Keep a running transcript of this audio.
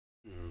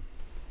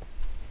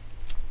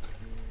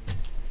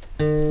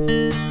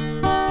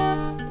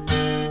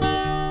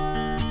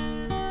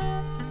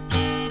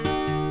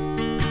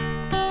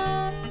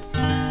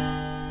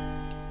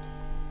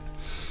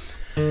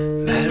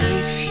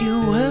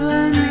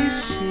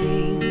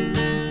sing.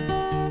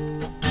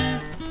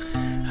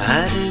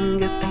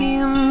 Hiding up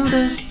in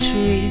the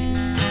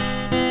street,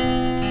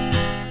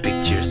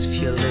 pictures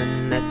feel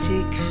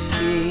lunatic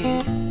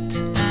fit.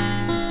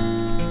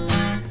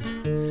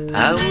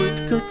 I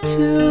would go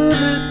to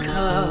the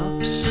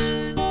cops,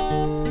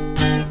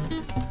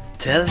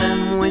 tell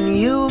them when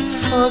you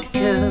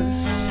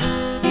focus,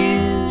 you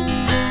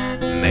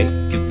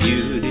make a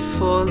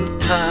beautiful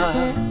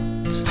part.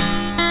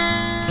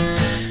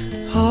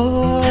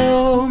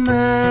 Oh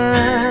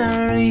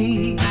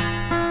Mary,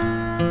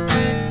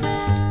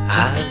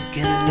 I'll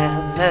get an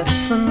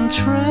elephant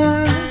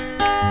trunk,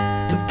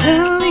 the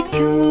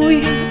pelican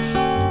wings,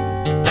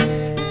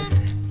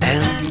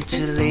 and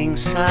two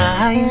lynx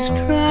eyes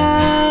crafted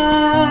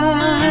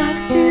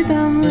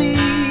on me.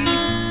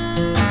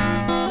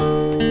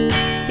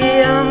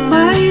 Yeah, I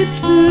might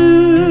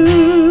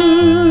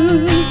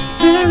look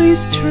very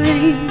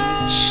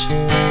strange,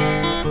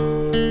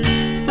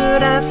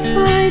 but I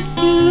find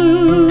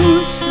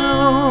you, so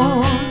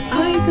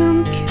I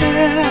don't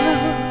care.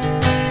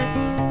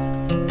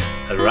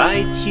 I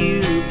write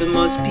you the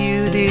most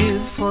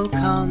beautiful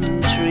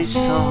country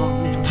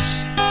songs.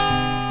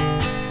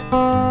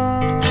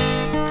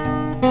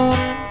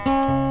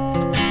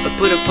 I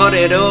put a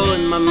potato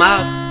in my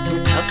mouth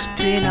and cusp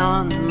it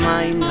on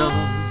my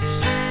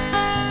nose.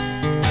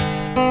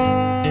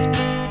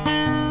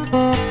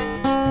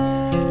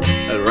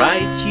 I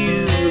write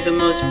you the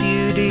most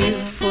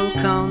beautiful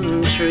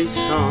country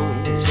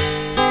songs.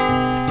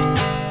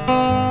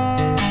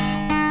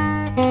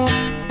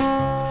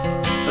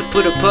 I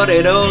put a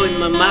potato in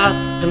my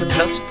mouth and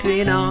cusp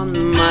it on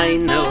my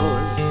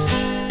nose.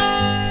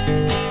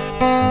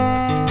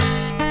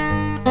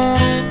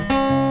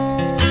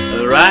 I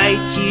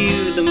write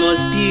you the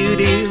most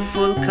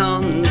beautiful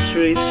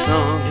country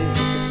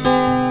songs.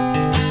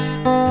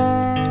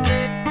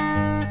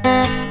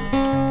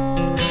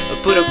 I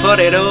put a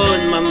potato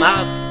in my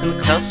mouth and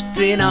cusp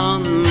it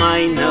on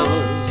my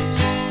nose.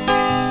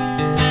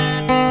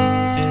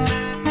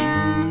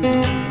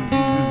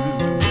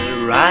 I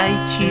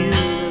write you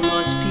the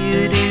most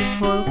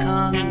beautiful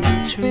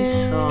country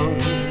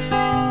songs.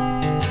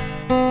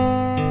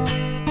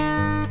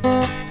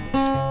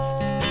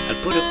 I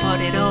put a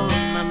potato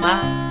in my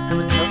mouth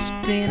and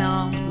cusp it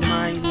on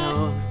my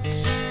nose.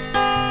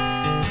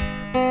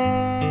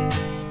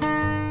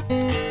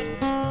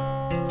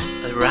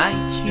 I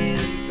write you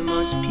the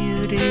most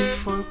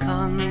beautiful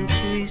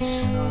country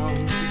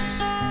songs.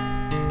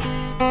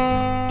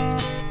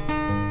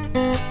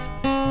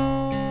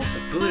 I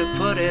put a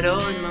potato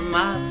in my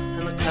mouth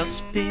and a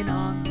cusp it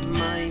on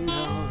my nose.